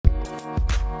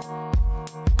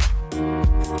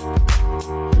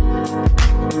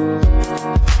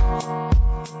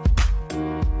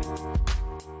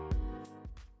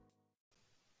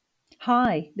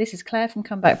Hi, this is Claire from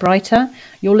Come Back Brighter.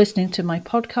 You're listening to my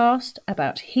podcast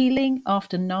about healing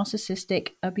after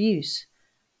narcissistic abuse.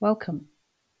 Welcome.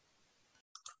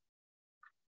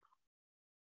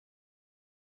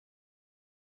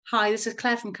 Hi, this is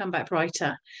Claire from Come Back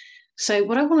Brighter. So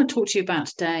what I want to talk to you about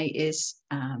today is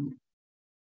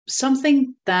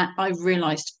something that I've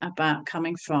realised about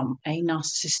coming from a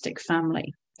narcissistic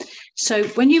family. So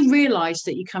when you realise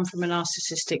that you come from a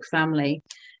narcissistic family,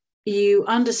 you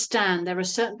understand there are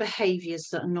certain behaviours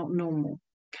that are not normal.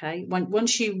 Okay,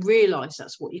 once you realise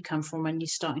that's what you come from and you're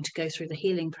starting to go through the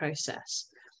healing process,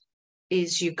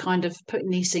 is you kind of putting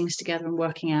these things together and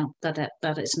working out that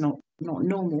it's not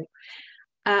normal.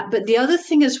 But the other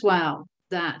thing as well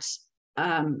that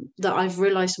I've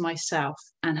realised myself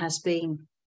and has been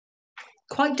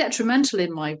quite detrimental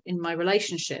in my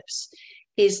relationships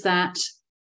is that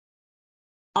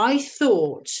I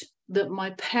thought that my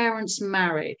parents'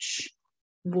 marriage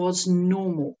was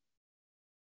normal.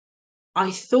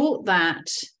 I thought that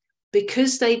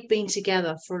because they'd been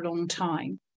together for a long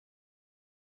time,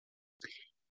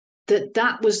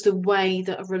 that was the way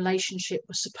that a relationship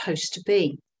was supposed to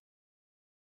be.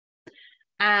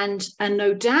 And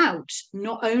no doubt,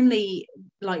 not only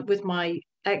like with my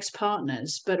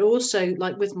ex-partners, but also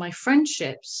like with my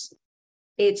friendships,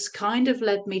 it's kind of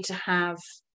led me to have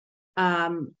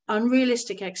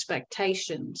unrealistic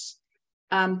expectations,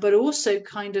 but also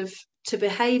kind of to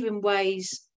behave in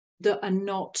ways that are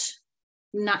not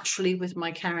naturally with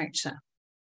my character.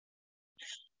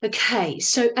 Okay,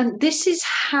 so, and this is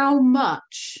how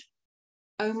much,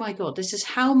 oh my God, this is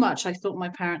how much I thought my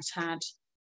parents had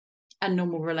a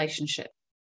normal relationship.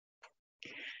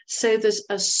 So there's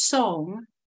a song,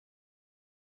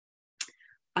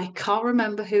 I can't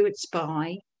remember who it's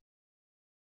by,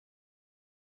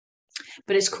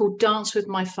 but it's called Dance with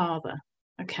My Father,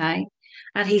 okay?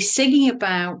 And he's singing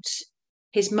about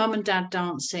his mum and dad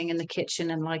dancing in the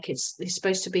kitchen, and like it's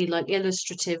supposed to be like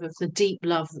illustrative of the deep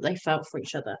love that they felt for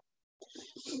each other.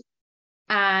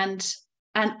 And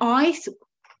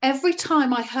every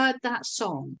time I heard that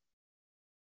song,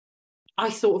 I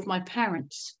thought of my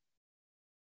parents.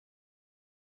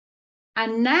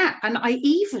 And I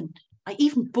even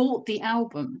bought the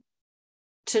album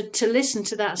to listen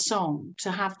to that song, to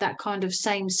have that kind of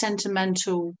same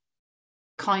sentimental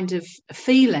kind of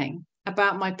feeling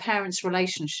about my parents'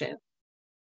 relationship.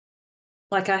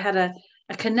 Like I had a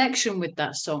connection with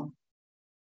that song.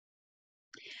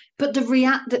 But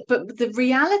the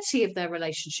reality of their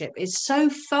relationship is so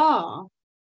far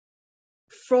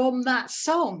from that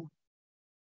song.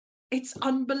 It's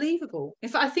unbelievable. In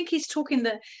fact, I think he's talking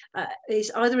that he's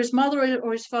either his mother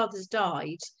or his father's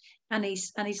died, and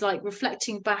he's like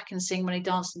reflecting back and seeing when he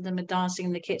danced with them and dancing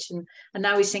in the kitchen, and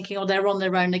now he's thinking, oh, they're on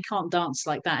their own, they can't dance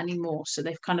like that anymore, so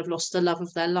they've kind of lost the love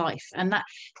of their life, and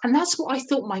that's what I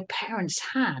thought my parents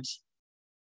had.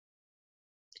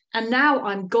 And now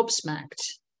I'm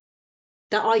gobsmacked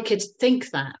that I could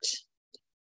think that,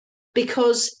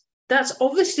 because that's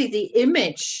obviously the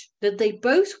image that they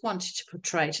both wanted to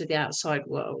portray to the outside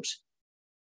world.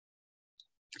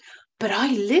 But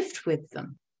I lived with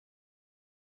them.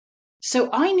 So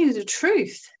I knew the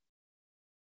truth.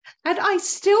 And I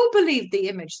still believe the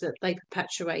image that they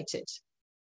perpetuated.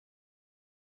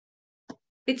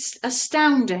 It's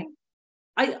astounding.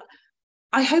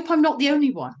 I hope I'm not the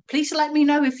only one. Please let me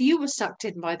know if you were sucked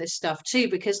in by this stuff too,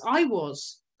 because I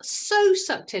was so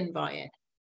sucked in by it.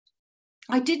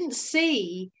 I didn't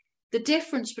see the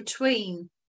difference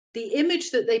between the image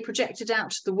that they projected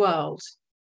out to the world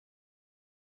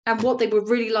and what they were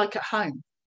really like at home.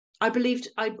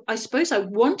 I suppose I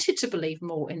wanted to believe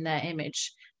more in their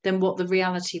image than what the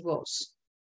reality was.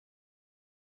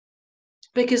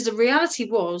 Because the reality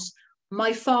was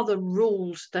my father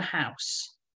ruled the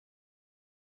house.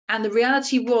 And the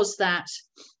reality was that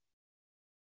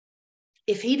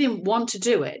if he didn't want to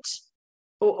do it,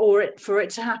 or for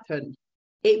it to happen,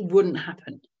 it wouldn't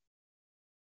happen.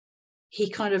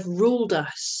 He kind of ruled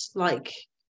us like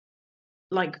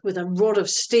with a rod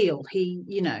of steel.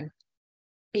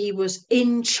 He was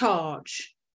in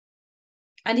charge.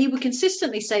 And he would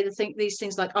consistently say these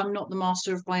things like, I'm not the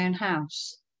master of my own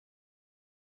house.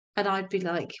 And I'd be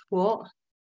like, what?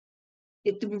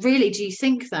 Really, do you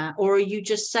think that? Or are you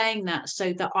just saying that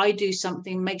so that I do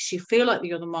something makes you feel like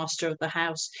you're the master of the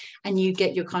house, and you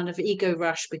get your kind of ego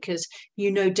rush because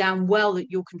you know damn well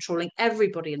that you're controlling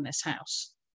everybody in this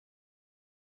house?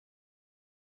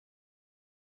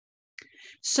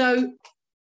 So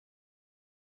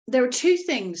there are two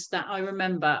things that I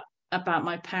remember about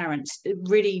my parents,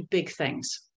 really big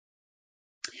things.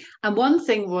 And one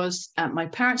thing was my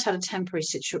parents had a temporary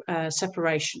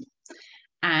separation.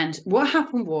 And what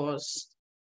happened was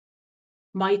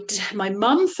my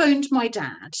mum phoned my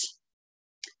dad,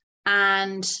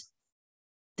 and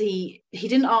he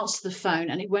didn't answer the phone,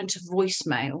 and it went to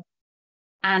voicemail.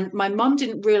 And my mum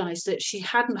didn't realize that she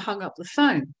hadn't hung up the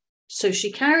phone. So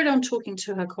she carried on talking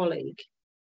to her colleague,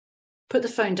 put the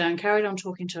phone down, carried on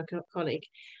talking to her colleague.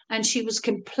 And she was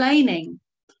complaining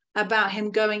about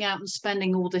him going out and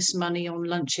spending all this money on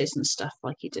lunches and stuff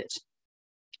like he did.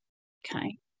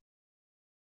 Okay.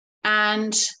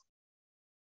 And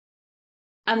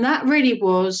that really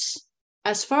was,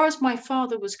 as far as my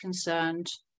father was concerned,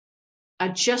 a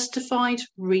justified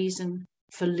reason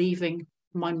for leaving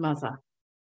my mother.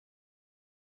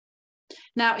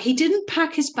 Now, he didn't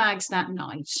pack his bags that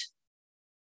night.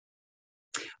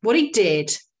 What he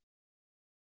did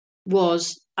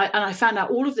was, and I found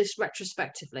out all of this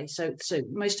retrospectively, so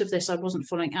most of this I wasn't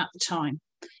following at the time.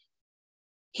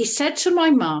 He said to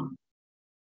my mum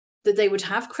that they would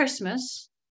have Christmas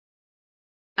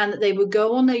and that they would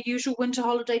go on their usual winter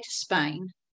holiday to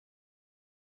Spain,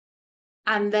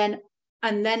 and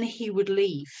then he would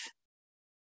leave.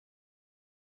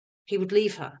 He would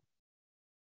leave her.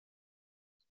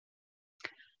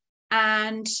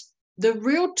 And the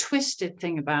real twisted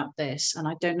thing about this, and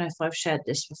I don't know if I've shared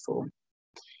this before,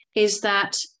 is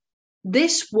that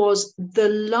this was the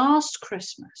last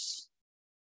Christmas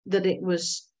that it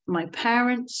was my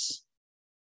parents,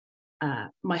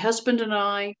 my husband and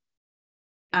I,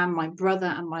 and my brother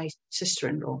and my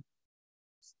sister-in-law.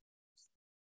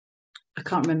 I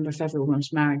can't remember if everyone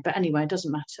was married, but anyway, it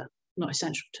doesn't matter. Not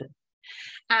essential to.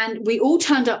 And we all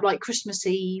turned up like Christmas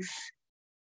Eve.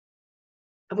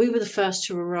 We were the first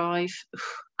to arrive,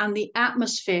 and the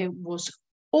atmosphere was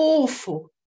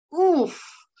awful. Oof.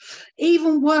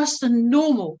 Even worse than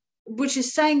normal, which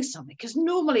is saying something, because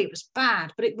normally it was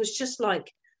bad, but it was just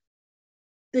like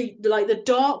the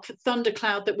dark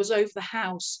thundercloud that was over the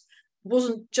house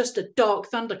wasn't just a dark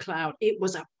thundercloud, it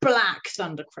was a black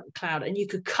thundercloud, and you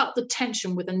could cut the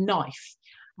tension with a knife.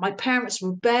 My parents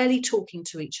were barely talking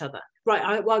to each other. Right,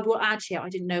 I will add here, I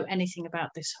didn't know anything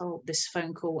about this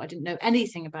phone call. I didn't know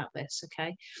anything about this,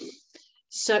 okay?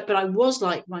 So, but I was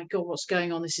like, my God, what's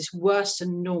going on? This is worse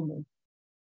than normal.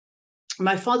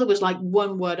 My father was like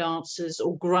one-word answers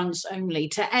or grunts only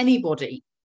to anybody,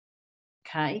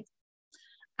 okay?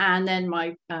 And then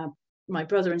my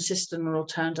brother and sister-in-law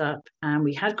turned up, and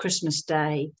we had Christmas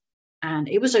Day, and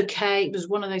it was okay. It was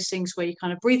one of those things where you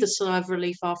kind of breathe a sigh of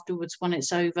relief afterwards when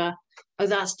it's over. Oh,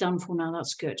 that's done for now,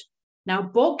 that's good. Now,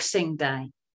 Boxing Day,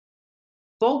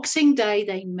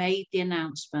 they made the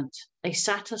announcement. They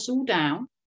sat us all down,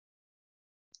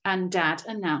 and Dad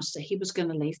announced that he was going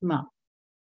to leave Mum.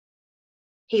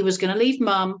 He was going to leave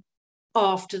Mum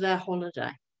after their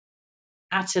holiday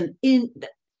at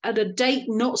a date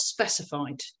not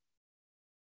specified.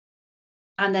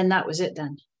 And then that was it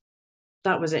then.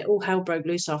 That was it. All hell broke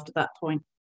loose after that point.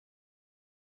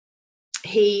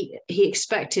 He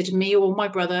expected me or my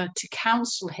brother to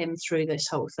counsel him through this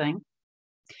whole thing.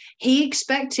 He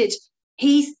expected,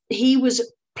 he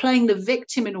was playing the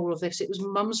victim in all of this. It was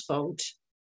Mum's fault.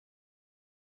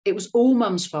 It was all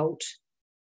Mum's fault.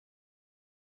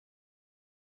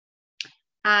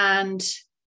 And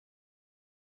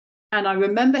I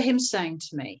remember him saying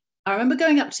to me, I remember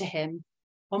going up to him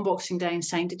on Boxing Day and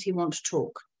saying, did he want to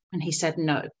talk? And he said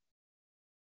no.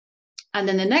 And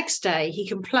then the next day he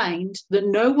complained that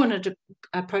no one had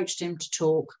approached him to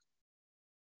talk.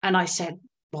 And I said,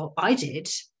 well, I did.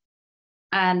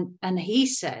 And he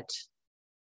said,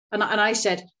 and I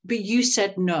said, but you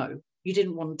said no, you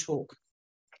didn't want to talk.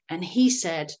 And he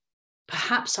said,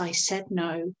 perhaps I said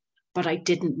no, but I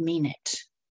didn't mean it.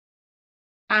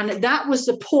 And that was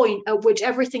the point at which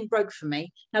everything broke for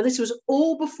me. Now, this was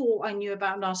all before I knew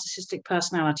about narcissistic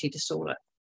personality disorder.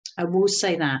 I will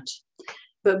say that.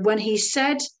 But when he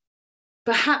said,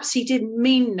 perhaps he didn't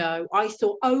mean no, I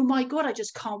thought, oh my God, I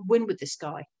just can't win with this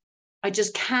guy. I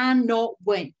just cannot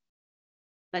win.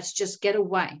 Let's just get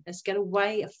away. Let's get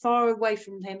away, as far away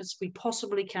from him as we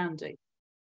possibly can do.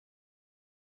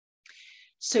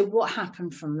 So what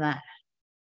happened from there?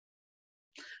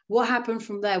 What happened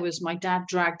from there was my dad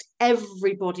dragged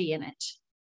everybody in it.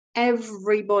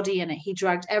 Everybody in it. He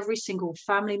dragged every single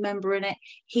family member in it.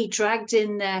 He dragged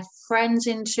in their friends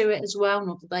into it as well.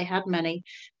 Not that they had many,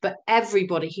 but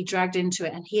everybody he dragged into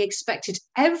it. And he expected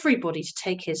everybody to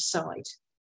take his side.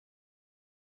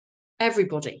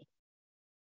 Everybody.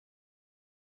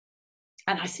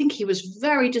 And I think he was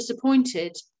very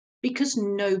disappointed because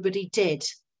nobody did.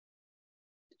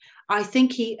 I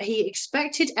think he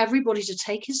expected everybody to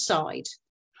take his side,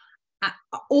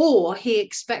 or he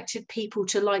expected people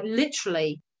to like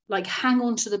literally like hang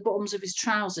on to the bottoms of his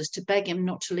trousers to beg him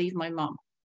not to leave my mum.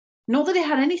 Not that it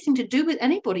had anything to do with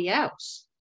anybody else.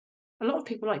 A lot of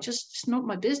people are like, just, it's not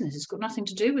my business. It's got nothing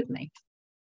to do with me.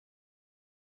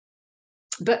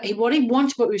 But what he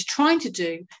was trying to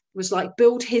do was like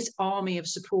build his army of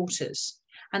supporters,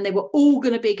 and they were all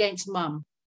going to be against mum.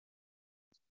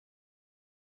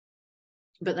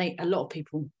 But a lot of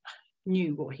people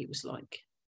knew what he was like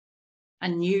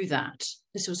and knew that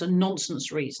this was a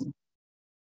nonsense reason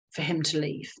for him to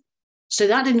leave. So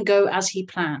that didn't go as he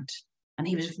planned. And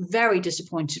he was very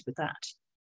disappointed with that.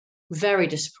 Very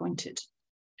disappointed.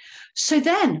 So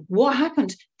then what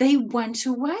happened? They went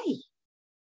away.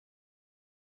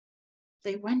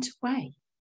 They went away.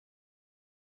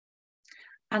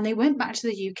 And they went back to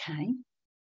the UK.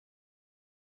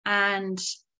 And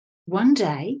one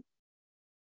day,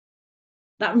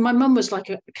 my mum was like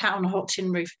a cat on a hot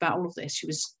tin roof about all of this. She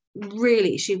was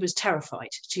terrified.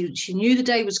 She knew the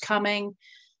day was coming.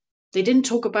 They didn't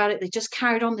talk about it. They just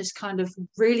carried on this kind of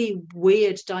really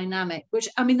weird dynamic, which,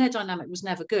 I mean, their dynamic was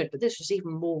never good, but this was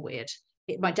even more weird.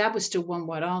 My dad was still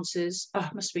one-word answers. Oh,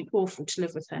 it must have been awful to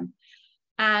live with him.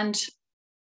 And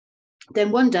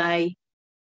then one day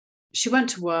she went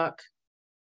to work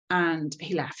and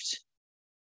he left.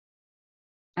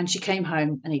 And she came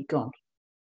home and he'd gone.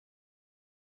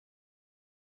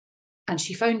 And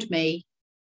she phoned me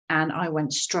and I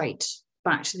went straight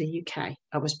back to the UK.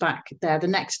 I was back there the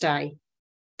next day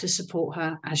to support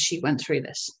her as she went through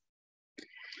this.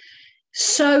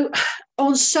 So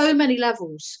on so many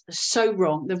levels, so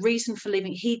wrong. The reason for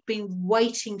leaving, he'd been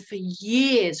waiting for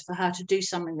years for her to do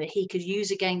something that he could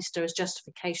use against her as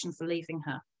justification for leaving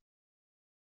her.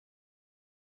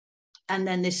 And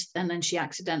then she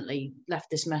accidentally left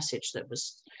this message that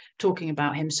was talking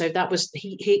about him. So that was,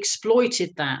 he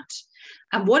exploited that.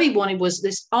 And what he wanted was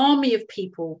this army of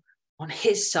people on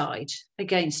his side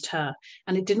against her.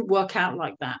 And it didn't work out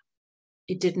like that.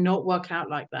 It did not work out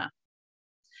like that.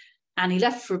 And he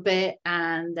left for a bit,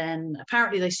 and then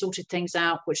apparently they sorted things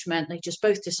out, which meant they just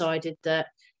both decided that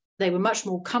they were much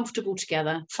more comfortable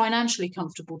together, financially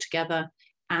comfortable together,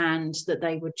 and that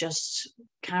they would just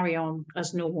carry on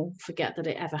as normal, forget that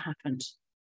it ever happened.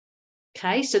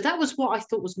 Okay, so that was what I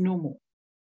thought was normal.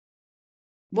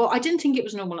 Well, I didn't think it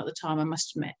was normal at the time, I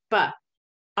must admit, but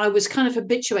I was kind of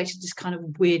habituated to this kind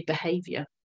of weird behavior.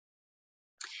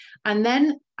 And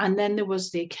then there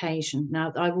was the occasion.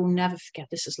 Now, I will never forget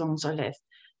this as long as I live.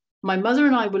 My mother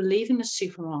and I were leaving the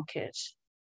supermarket,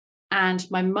 and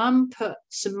my mum put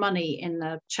some money in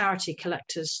the charity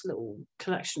collector's little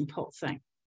collection pot thing.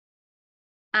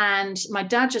 And my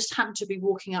dad just happened to be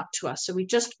walking up to us. So we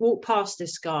just walked past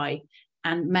this guy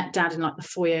and met Dad in like the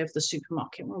foyer of the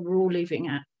supermarket where we're all leaving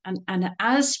at. And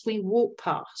as we walked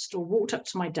past or walked up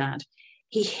to my dad,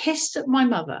 he hissed at my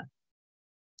mother.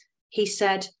 He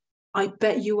said, "I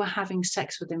bet you were having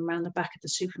sex with him around the back of the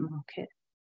supermarket."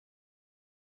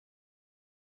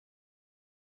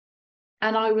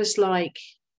 And I was like,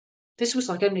 this was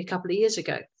like only a couple of years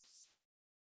ago.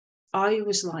 I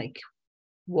was like,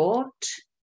 what?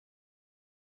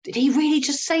 Did he really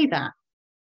just say that?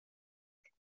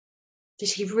 Did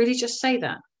he really just say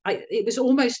that? It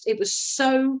was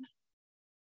so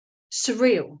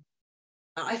surreal.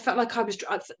 I felt like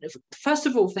first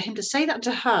of all, for him to say that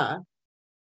to her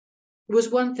was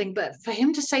one thing, but for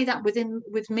him to say that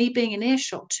with me being in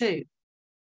earshot too,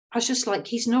 I was just like,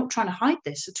 he's not trying to hide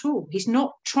this at all. He's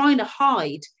not trying to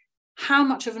hide how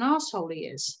much of an asshole he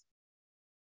is.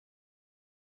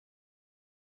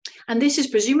 And this is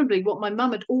presumably what my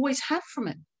mum had always had from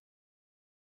him.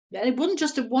 It wasn't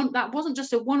just that wasn't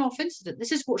just a one-off incident.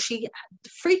 This is what she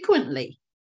frequently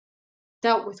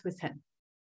dealt with him.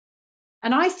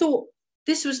 And I thought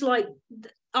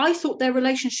their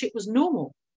relationship was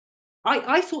normal.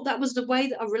 I thought that was the way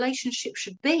that a relationship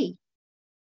should be.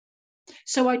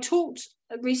 So I talked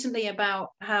recently about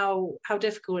how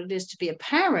difficult it is to be a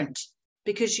parent,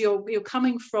 because you're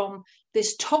coming from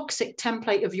this toxic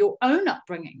template of your own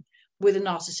upbringing with a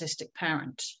narcissistic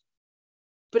parent.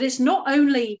 But it's not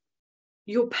only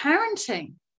your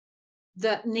parenting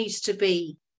that needs to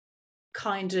be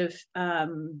kind of,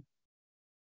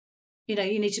 you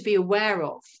need to be aware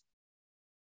of,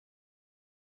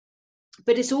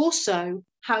 but it's also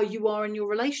how you are in your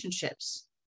relationships.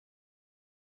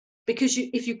 Because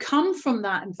if you come from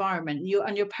that environment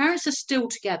and your parents are still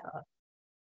together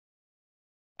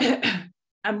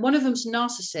and one of them's a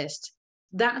narcissist,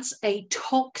 that's a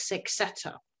toxic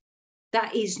setup.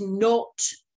 That is not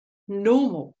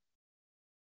normal.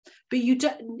 But you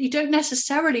don't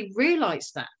necessarily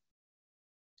realize that.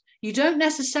 You don't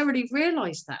necessarily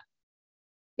realize that.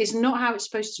 It's not how it's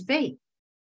supposed to be.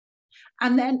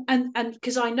 And then, and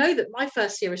because I know that my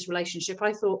first serious relationship,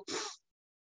 I thought,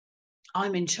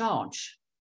 I'm in charge.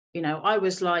 You know, I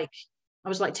was like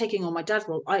taking on my dad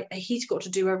role. He's got to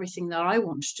do everything that I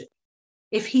want to do.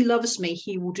 If he loves me,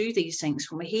 he will do these things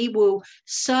for me. He will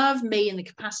serve me in the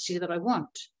capacity that I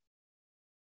want.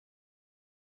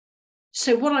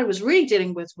 So what I was really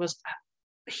dealing with was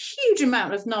a huge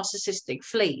amount of narcissistic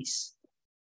fleas.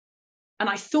 And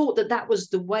I thought that that was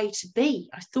the way to be.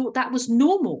 I thought that was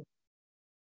normal.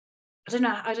 I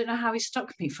don't know how he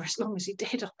stuck me for as long as he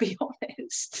did, I'll be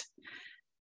honest.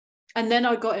 And then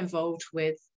I got involved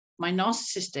with my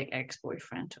narcissistic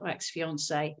ex-boyfriend or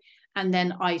ex-fiance. And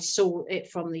then I saw it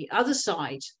from the other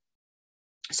side.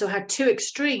 So I had two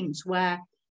extremes where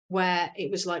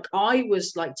it was like I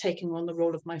was like taking on the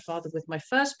role of my father with my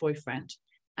first boyfriend.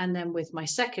 And then with my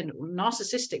second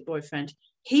narcissistic boyfriend,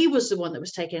 he was the one that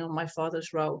was taking on my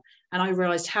father's role. And I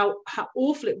realized how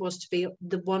awful it was to be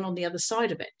the one on the other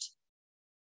side of it.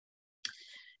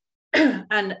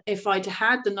 And if I'd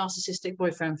had the narcissistic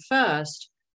boyfriend first,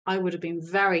 I would have been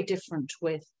very different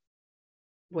with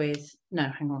no,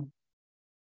 hang on.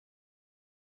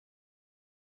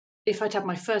 If I'd had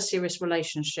my first serious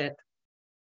relationship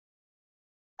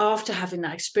after having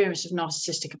that experience of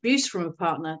narcissistic abuse from a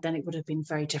partner, then it would have been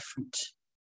very different.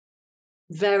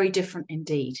 Very different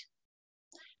indeed.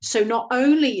 So not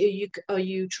only are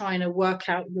you trying to work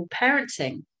out your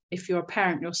parenting, if you're a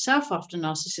parent yourself after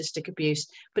narcissistic abuse,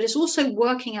 but it's also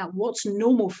working out what's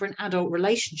normal for an adult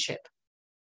relationship.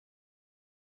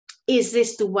 Is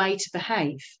this the way to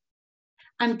behave?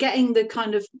 And getting the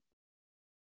kind of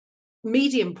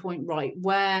medium point right,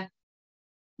 where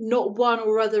not one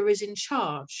or other is in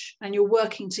charge and you're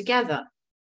working together.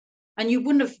 And you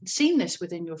wouldn't have seen this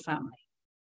within your family.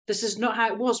 This is not how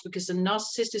it was, because the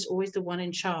narcissist is always the one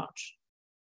in charge.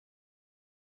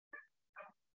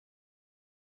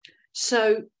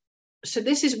 So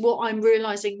this is what I'm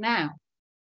realizing now,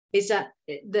 is that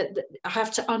I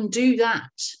have to undo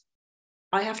that.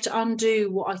 I have to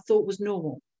undo what I thought was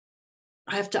normal.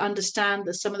 I have to understand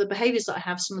that some of the behaviors that I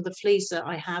have, some of the fleas that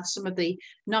I have, some of the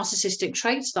narcissistic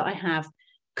traits that I have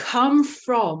come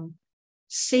from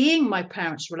seeing my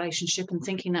parents' relationship and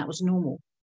thinking that was normal.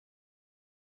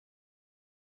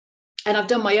 And I've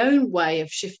done my own way of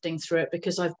shifting through it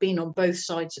because I've been on both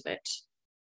sides of it.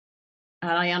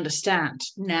 And I understand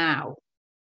now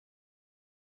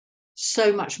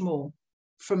so much more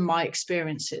from my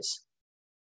experiences.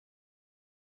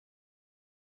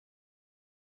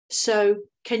 So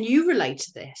can you relate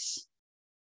to this?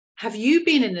 Have you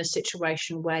been in a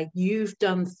situation where you've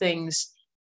done things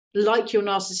like your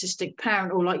narcissistic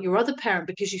parent or like your other parent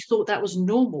because you thought that was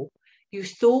normal? You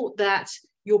thought that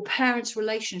your parents'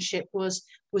 relationship was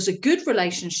a good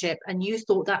relationship and you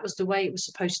thought that was the way it was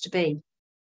supposed to be.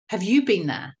 Have you been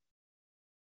there?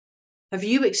 Have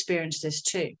you experienced this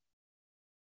too?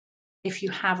 If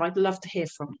you have, I'd love to hear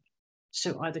from you.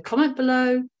 So either comment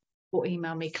below or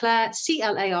email me, Claire,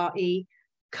 CLARE,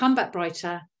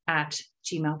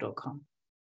 comebackbrighter@gmail.com.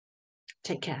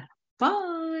 Take care.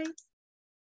 Bye.